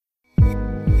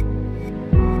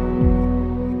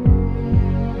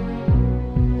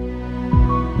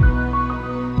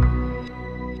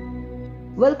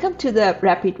Welcome to the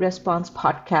Rapid Response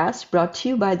Podcast brought to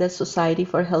you by the Society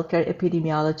for Healthcare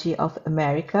Epidemiology of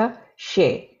America,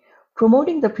 SHAE,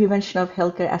 promoting the prevention of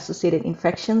healthcare associated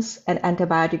infections and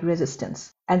antibiotic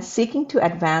resistance, and seeking to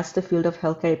advance the field of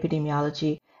healthcare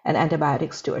epidemiology and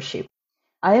antibiotic stewardship.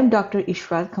 I am Dr.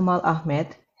 Ishrat Kamal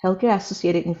Ahmed, Healthcare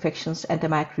Associated Infections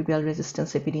Antimicrobial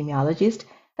Resistance Epidemiologist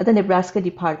at the Nebraska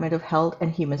Department of Health and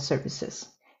Human Services,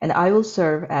 and I will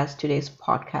serve as today's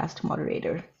podcast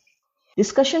moderator.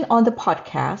 Discussion on the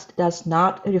podcast does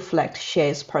not reflect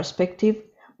SHAE's perspective,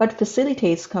 but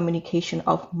facilitates communication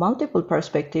of multiple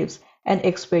perspectives and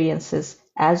experiences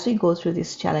as we go through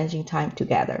this challenging time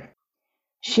together.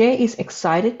 SHAE is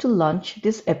excited to launch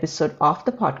this episode of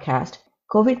the podcast,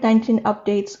 COVID-19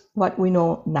 Updates, What We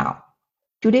Know Now.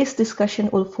 Today's discussion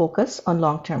will focus on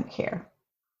long-term care.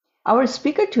 Our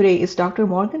speaker today is Dr.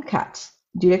 Morgan Katz,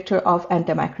 Director of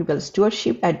Antimicrobial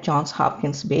Stewardship at Johns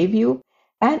Hopkins Bayview,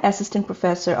 and Assistant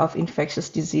Professor of Infectious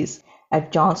Disease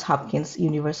at Johns Hopkins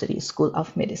University School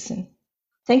of Medicine.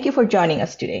 Thank you for joining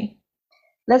us today.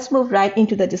 Let's move right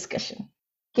into the discussion.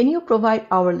 Can you provide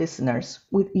our listeners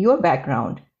with your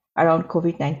background around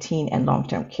COVID-19 and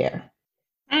long-term care?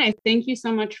 Hi, thank you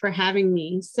so much for having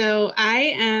me. So I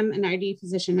am an ID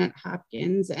physician at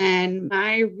Hopkins, and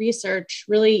my research,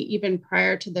 really even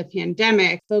prior to the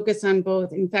pandemic, focused on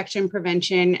both infection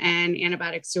prevention and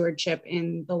antibiotic stewardship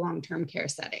in the long-term care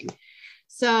setting.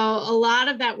 So a lot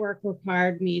of that work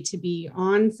required me to be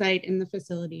on site in the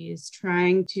facilities,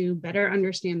 trying to better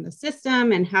understand the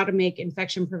system and how to make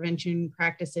infection prevention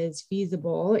practices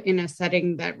feasible in a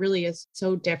setting that really is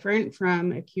so different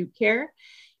from acute care,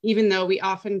 even though we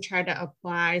often try to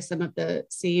apply some of the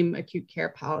same acute care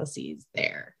policies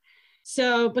there.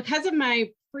 So because of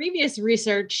my previous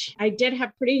research, I did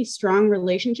have pretty strong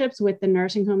relationships with the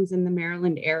nursing homes in the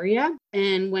Maryland area.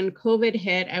 And when COVID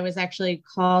hit, I was actually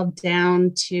called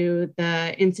down to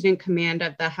the incident command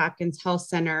of the Hopkins Health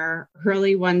Center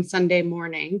early one Sunday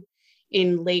morning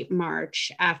in late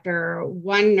March, after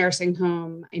one nursing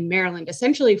home in Maryland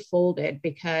essentially folded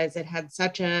because it had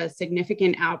such a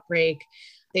significant outbreak.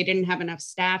 They didn't have enough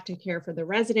staff to care for the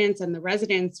residents, and the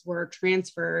residents were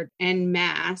transferred en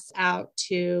masse out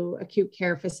to acute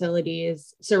care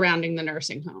facilities surrounding the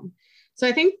nursing home. So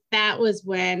I think that was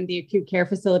when the acute care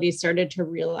facilities started to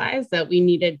realize that we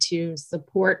needed to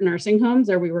support nursing homes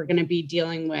or we were going to be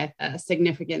dealing with a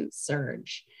significant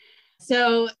surge.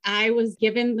 So I was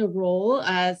given the role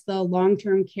as the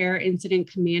long-term care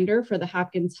incident commander for the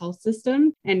Hopkins Health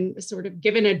System and sort of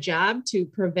given a job to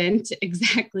prevent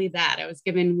exactly that. I was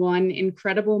given one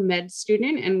incredible med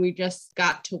student and we just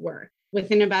got to work.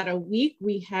 Within about a week,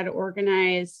 we had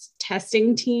organized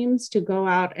testing teams to go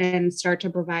out and start to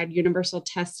provide universal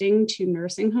testing to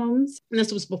nursing homes. And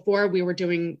this was before we were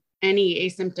doing any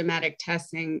asymptomatic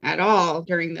testing at all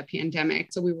during the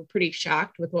pandemic. So we were pretty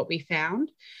shocked with what we found.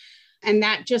 And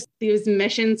that just, these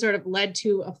missions sort of led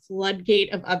to a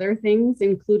floodgate of other things,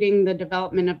 including the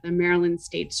development of the Maryland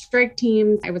State Strike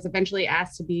Teams. I was eventually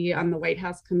asked to be on the White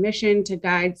House Commission to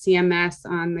guide CMS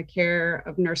on the care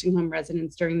of nursing home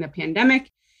residents during the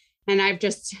pandemic. And I've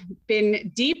just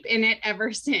been deep in it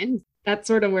ever since. That's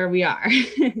sort of where we are.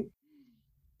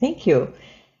 Thank you.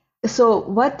 So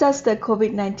what does the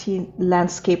COVID-19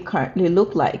 landscape currently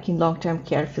look like in long-term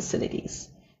care facilities?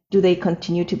 Do they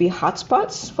continue to be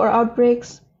hotspots for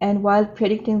outbreaks? And while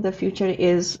predicting the future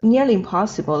is nearly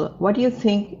impossible, what do you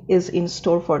think is in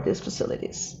store for these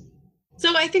facilities?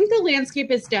 So I think the landscape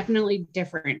is definitely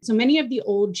different. So many of the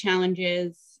old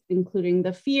challenges, including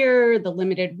the fear, the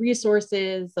limited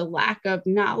resources, the lack of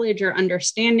knowledge or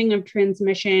understanding of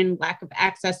transmission, lack of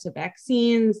access to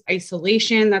vaccines,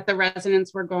 isolation that the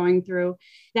residents were going through,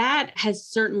 that has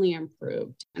certainly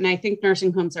improved. And I think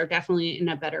nursing homes are definitely in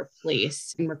a better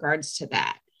place in regards to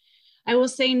that. I will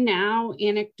say now,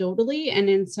 anecdotally, and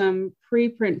in some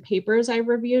preprint papers I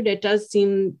reviewed, it does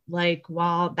seem like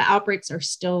while the outbreaks are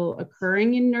still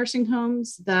occurring in nursing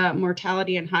homes, the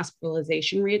mortality and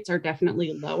hospitalization rates are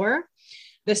definitely lower.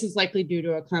 This is likely due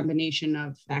to a combination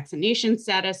of vaccination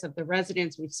status of the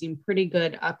residents. We've seen pretty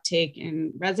good uptake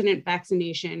in resident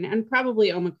vaccination and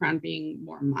probably Omicron being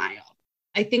more mild.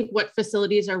 I think what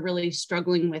facilities are really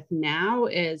struggling with now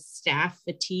is staff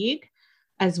fatigue,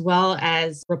 as well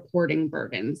as reporting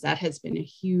burdens. That has been a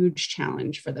huge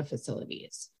challenge for the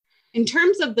facilities. In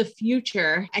terms of the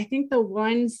future, I think the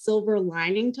one silver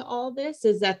lining to all this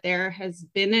is that there has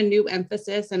been a new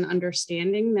emphasis and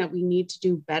understanding that we need to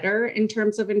do better in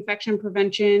terms of infection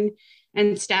prevention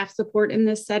and staff support in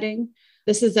this setting.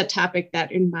 This is a topic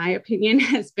that, in my opinion,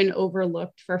 has been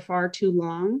overlooked for far too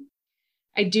long.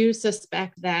 I do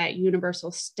suspect that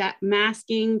universal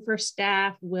masking for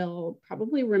staff will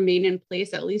probably remain in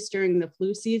place, at least during the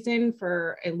flu season,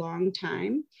 for a long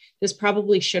time. This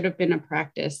probably should have been a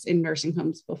practice in nursing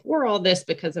homes before all this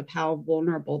because of how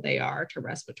vulnerable they are to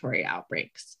respiratory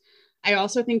outbreaks. I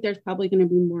also think there's probably going to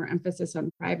be more emphasis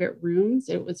on private rooms.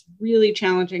 It was really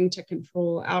challenging to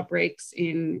control outbreaks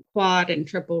in quad and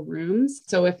triple rooms.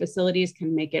 So if facilities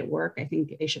can make it work, I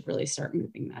think they should really start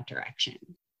moving that direction.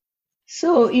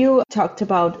 So you talked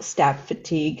about staff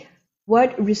fatigue.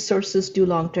 What resources do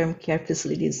long-term care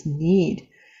facilities need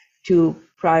to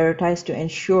prioritize to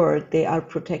ensure they are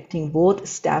protecting both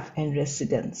staff and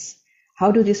residents? How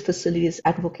do these facilities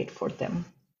advocate for them?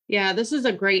 Yeah, this is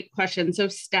a great question. So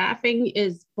staffing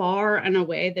is far and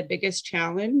away the biggest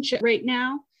challenge right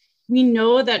now. We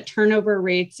know that turnover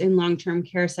rates in long-term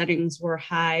care settings were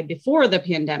high before the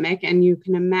pandemic, and you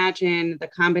can imagine the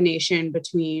combination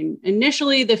between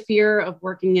initially the fear of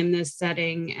working in this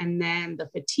setting and then the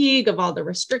fatigue of all the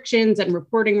restrictions and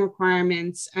reporting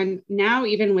requirements. And now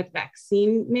even with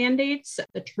vaccine mandates,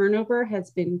 the turnover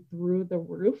has been through the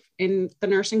roof in the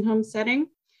nursing home setting.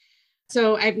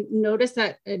 So I've noticed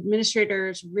that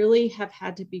administrators really have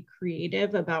had to be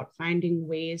creative about finding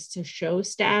ways to show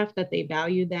staff that they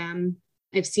value them.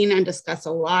 I've seen and discussed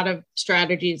a lot of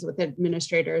strategies with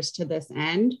administrators to this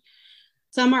end.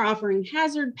 Some are offering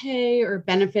hazard pay or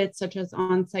benefits such as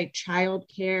on-site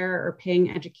childcare or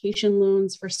paying education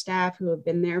loans for staff who have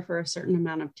been there for a certain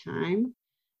amount of time.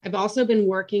 I've also been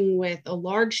working with a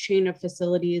large chain of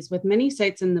facilities with many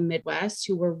sites in the Midwest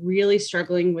who were really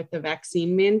struggling with the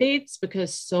vaccine mandates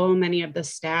because so many of the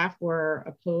staff were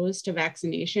opposed to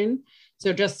vaccination.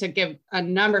 So just to give a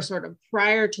number, sort of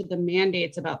prior to the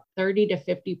mandates, about 30 to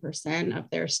 50% of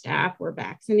their staff were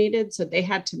vaccinated. So they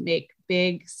had to make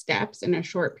big steps in a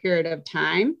short period of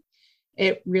time.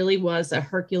 It really was a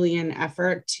Herculean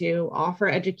effort to offer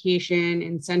education,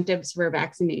 incentives for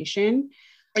vaccination.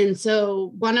 And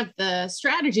so one of the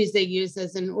strategies they use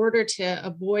is in order to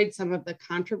avoid some of the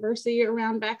controversy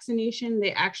around vaccination,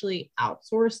 they actually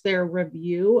outsource their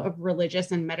review of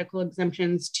religious and medical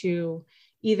exemptions to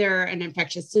either an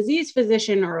infectious disease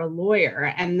physician or a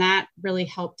lawyer. And that really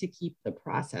helped to keep the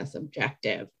process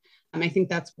objective. I think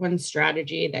that's one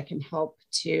strategy that can help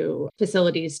to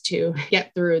facilities to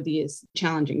get through these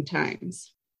challenging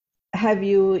times. Have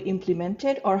you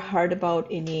implemented or heard about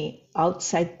any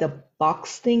outside the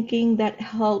box thinking that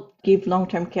help give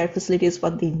long-term care facilities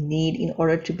what they need in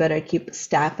order to better keep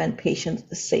staff and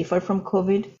patients safer from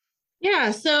COVID?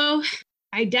 Yeah, so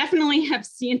I definitely have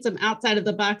seen some outside of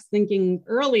the box thinking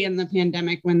early in the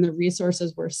pandemic when the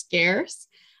resources were scarce.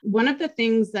 One of the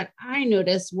things that I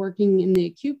noticed working in the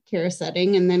acute care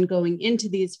setting and then going into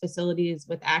these facilities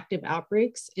with active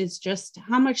outbreaks is just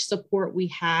how much support we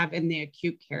have in the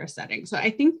acute care setting. So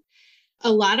I think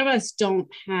a lot of us don't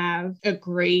have a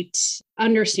great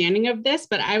understanding of this,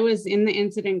 but I was in the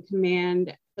incident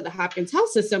command for the Hopkins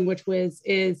Health System, which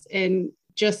is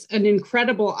just an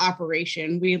incredible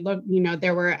operation. We looked,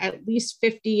 there were at least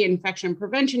 50 infection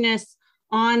preventionists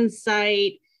on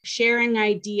site, sharing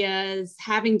ideas,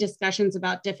 having discussions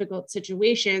about difficult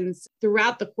situations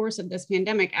throughout the course of this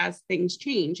pandemic as things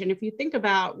change. And if you think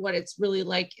about what it's really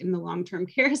like in the long-term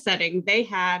care setting, they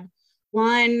had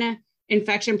one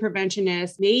infection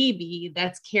preventionist, maybe,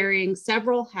 that's carrying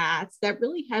several hats that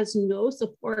really has no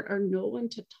support or no one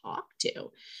to talk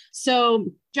to. So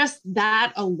just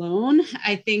that alone,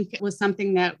 I think, was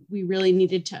something that we really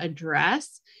needed to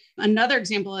address. Another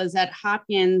example is at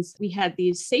Hopkins, we had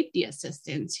these safety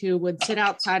assistants who would sit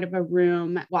outside of a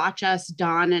room, watch us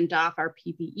don and doff our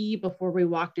PPE before we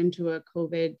walked into a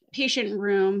COVID patient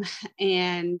room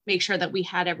and make sure that we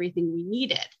had everything we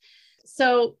needed.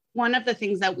 So one of the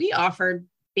things that we offered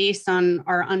based on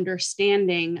our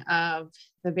understanding of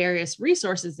the various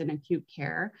resources in acute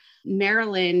care,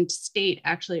 Maryland State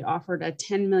actually offered a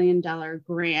 $10 million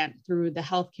grant through the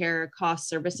Healthcare Cost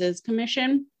Services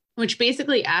Commission, which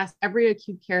basically asked every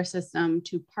acute care system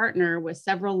to partner with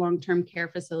several long-term care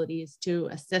facilities to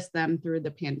assist them through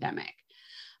the pandemic.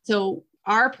 So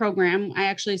our program, I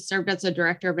actually served as a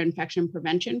director of infection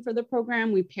prevention for the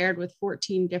program. We paired with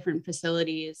 14 different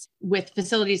facilities, with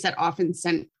facilities that often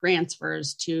sent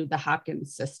transfers to the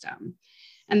Hopkins system.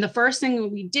 And the first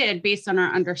thing we did, based on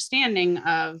our understanding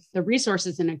of the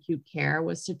resources in acute care,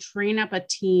 was to train up a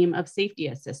team of safety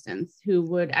assistants who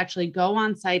would actually go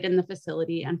on site in the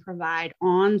facility and provide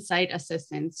on-site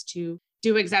assistance to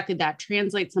do exactly that,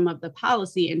 translate some of the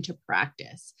policy into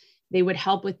practice. They would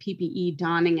help with PPE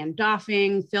donning and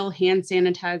doffing, fill hand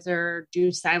sanitizer,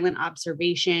 do silent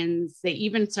observations. They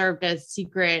even served as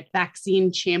secret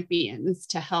vaccine champions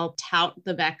to help tout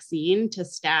the vaccine to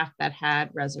staff that had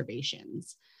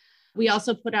reservations. We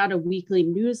also put out a weekly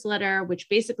newsletter, which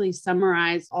basically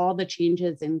summarized all the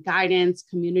changes in guidance,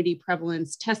 community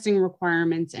prevalence, testing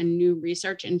requirements, and new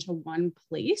research into one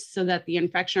place so that the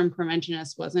infection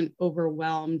preventionist wasn't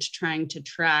overwhelmed trying to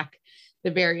track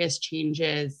the various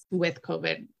changes with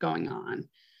COVID going on.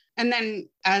 And then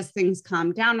as things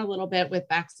calmed down a little bit with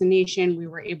vaccination, we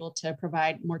were able to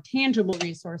provide more tangible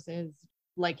resources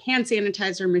like hand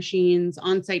sanitizer machines,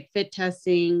 on-site fit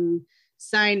testing,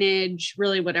 signage,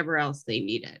 really whatever else they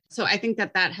needed. So I think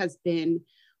that that has been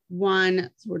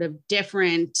one sort of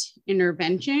different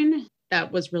intervention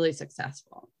that was really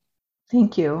successful.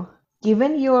 Thank you.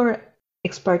 Given your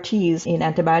expertise in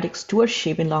antibiotic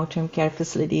stewardship in long-term care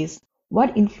facilities,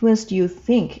 what influence do you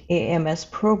think AMS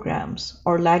programs,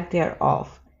 or lack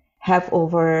thereof, have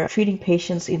over treating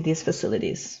patients in these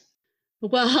facilities?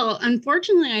 Well,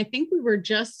 unfortunately, I think we were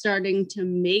just starting to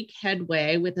make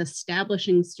headway with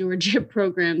establishing stewardship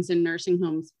programs in nursing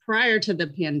homes prior to the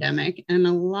pandemic. And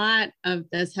a lot of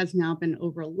this has now been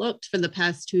overlooked for the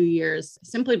past 2 years,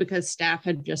 simply because staff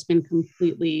had just been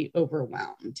completely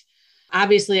overwhelmed.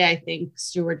 Obviously, I think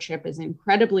stewardship is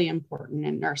incredibly important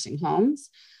in nursing homes.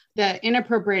 The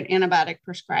inappropriate antibiotic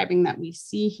prescribing that we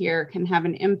see here can have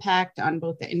an impact on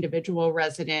both the individual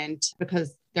resident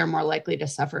because they're more likely to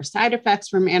suffer side effects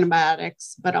from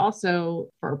antibiotics, but also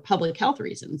for public health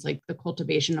reasons, like the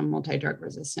cultivation of multi-drug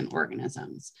resistant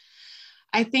organisms.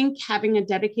 I think having a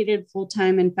dedicated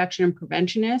full-time infection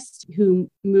preventionist who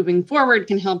moving forward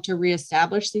can help to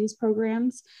reestablish these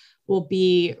programs will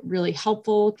be really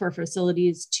helpful for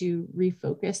facilities to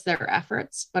refocus their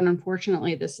efforts. But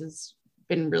unfortunately, this has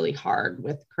been really hard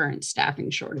with current staffing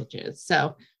shortages.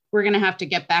 So we're going to have to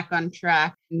get back on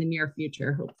track in the near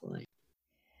future, hopefully.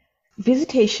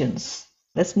 Visitations.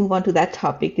 Let's move on to that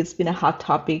topic. It's been a hot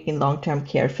topic in long-term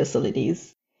care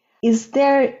facilities. Is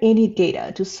there any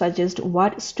data to suggest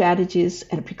what strategies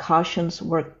and precautions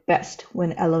work best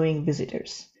when allowing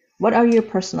visitors? What are your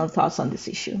personal thoughts on this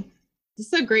issue?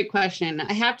 This is a great question.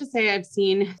 I have to say I've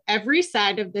seen every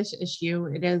side of this issue.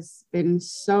 It has been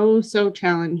so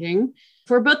challenging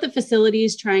for both the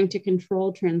facilities trying to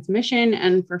control transmission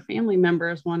and for family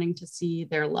members wanting to see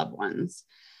their loved ones.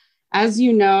 As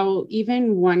you know,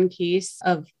 even one case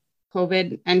of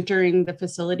COVID entering the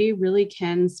facility really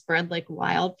can spread like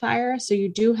wildfire. So you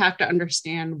do have to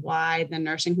understand why the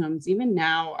nursing homes, even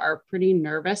now, are pretty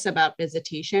nervous about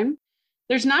visitation.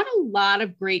 There's not a lot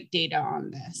of great data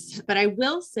on this, but I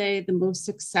will say the most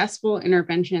successful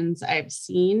interventions I've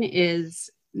seen is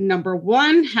number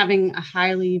one, having a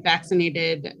highly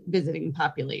vaccinated visiting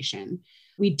population.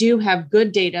 We do have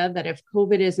good data that if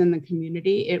COVID is in the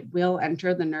community, it will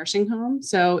enter the nursing home.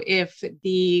 So if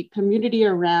the community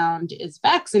around is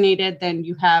vaccinated, then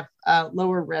you have a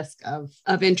lower risk of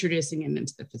introducing it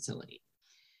into the facility.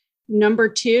 Number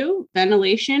two,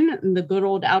 ventilation, the good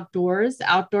old outdoors.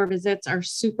 Outdoor visits are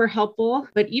super helpful,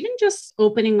 but even just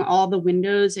opening all the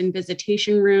windows in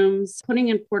visitation rooms, putting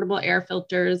in portable air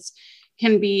filters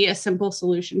can be a simple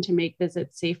solution to make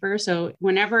visits safer. So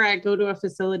whenever I go to a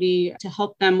facility to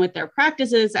help them with their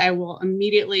practices, I will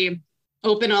immediately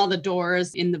open all the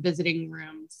doors in the visiting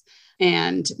rooms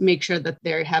and make sure that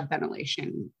they have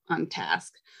ventilation on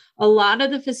task. A lot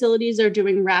of the facilities are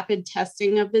doing rapid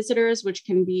testing of visitors, which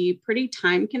can be pretty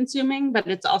time consuming, but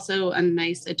it's also a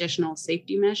nice additional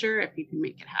safety measure if you can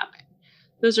make it happen.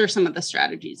 Those are some of the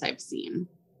strategies I've seen.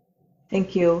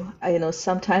 Thank you.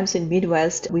 Sometimes in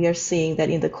Midwest, we are seeing that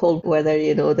in the cold weather,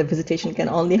 the visitation can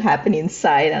only happen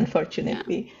inside,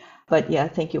 unfortunately. Yeah. But yeah,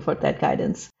 thank you for that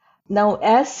guidance. Now,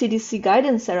 as CDC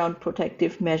guidance around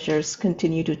protective measures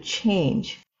continue to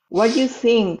change, what do you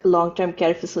think long-term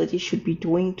care facilities should be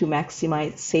doing to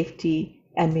maximize safety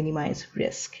and minimize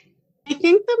risk? I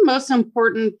think the most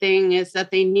important thing is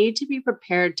that they need to be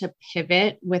prepared to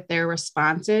pivot with their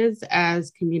responses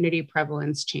as community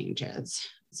prevalence changes.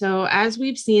 So as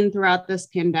we've seen throughout this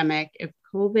pandemic, if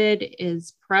COVID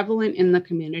is prevalent in the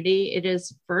community, it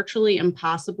is virtually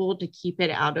impossible to keep it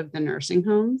out of the nursing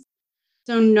homes.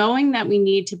 So knowing that we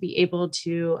need to be able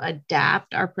to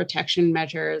adapt our protection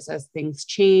measures as things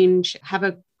change, have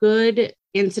a good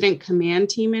incident command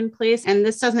team in place. And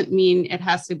this doesn't mean it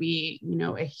has to be,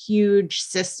 a huge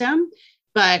system,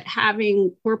 but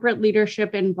having corporate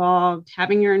leadership involved,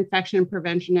 having your infection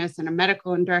preventionist and a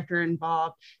medical director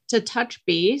involved to touch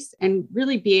base and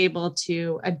really be able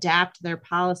to adapt their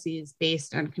policies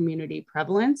based on community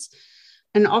prevalence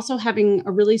and also having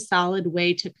a really solid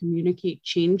way to communicate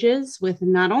changes with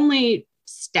not only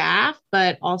staff,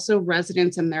 but also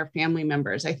residents and their family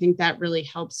members. I think that really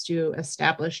helps to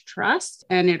establish trust,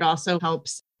 and it also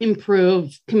helps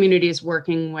improve communities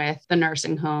working with the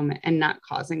nursing home and not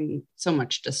causing so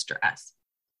much distress.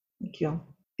 Thank you.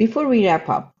 Before we wrap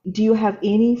up, do you have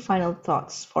any final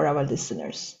thoughts for our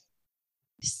listeners?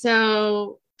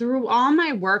 So, through all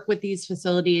my work with these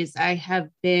facilities, I have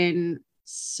been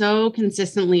so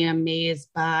consistently amazed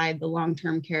by the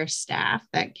long-term care staff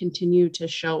that continue to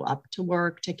show up to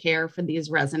work to care for these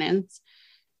residents,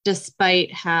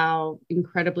 despite how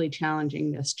incredibly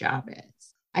challenging this job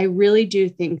is. I really do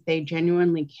think they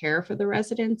genuinely care for the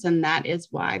residents, and that is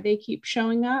why they keep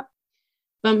showing up.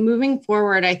 But moving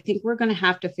forward, I think we're going to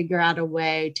have to figure out a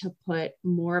way to put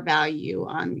more value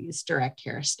on these direct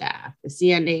care staff, the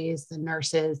CNAs, the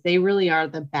nurses. They really are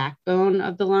the backbone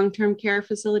of the long-term care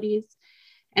facilities.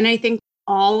 And I think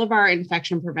all of our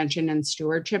infection prevention and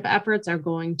stewardship efforts are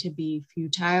going to be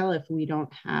futile if we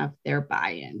don't have their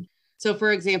buy-in. So,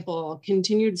 for example,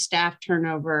 continued staff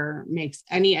turnover makes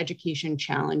any education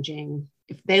challenging.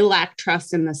 If they lack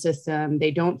trust in the system, they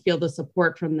don't feel the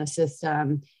support from the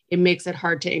system, it makes it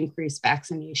hard to increase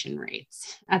vaccination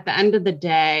rates. At the end of the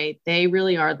day, they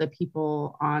really are the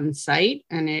people on site,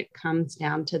 and it comes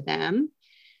down to them.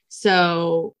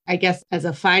 So I guess as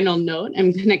a final note,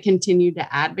 I'm going to continue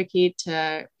to advocate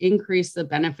to increase the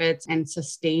benefits and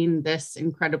sustain this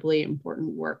incredibly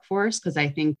important workforce, because I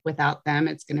think without them,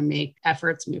 it's going to make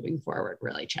efforts moving forward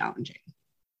really challenging.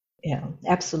 Yeah,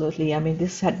 absolutely. I mean,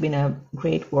 this had been a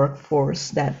great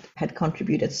workforce that had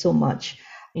contributed so much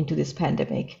into this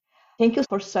pandemic. Thank you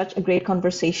for such a great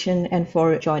conversation and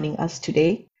for joining us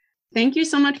today. Thank you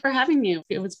so much for having me.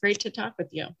 It was great to talk with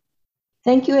you.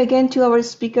 Thank you again to our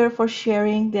speaker for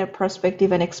sharing their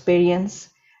perspective and experience.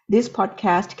 This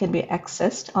podcast can be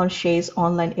accessed on SHEA's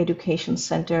online education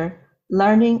center,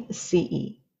 Learning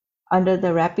CE, under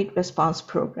the Rapid Response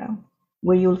Program,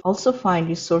 where you'll also find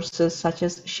resources such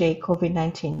as SHEA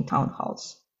COVID-19 town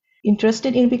halls.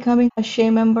 Interested in becoming a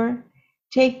SHEA member?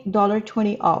 Take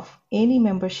 $20 off any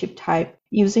membership type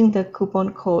using the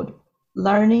coupon code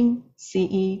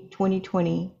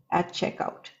LearningCE2020 at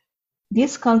checkout.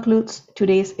 This concludes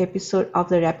today's episode of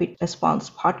the Rapid Response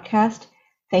Podcast.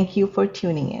 Thank you for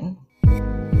tuning in.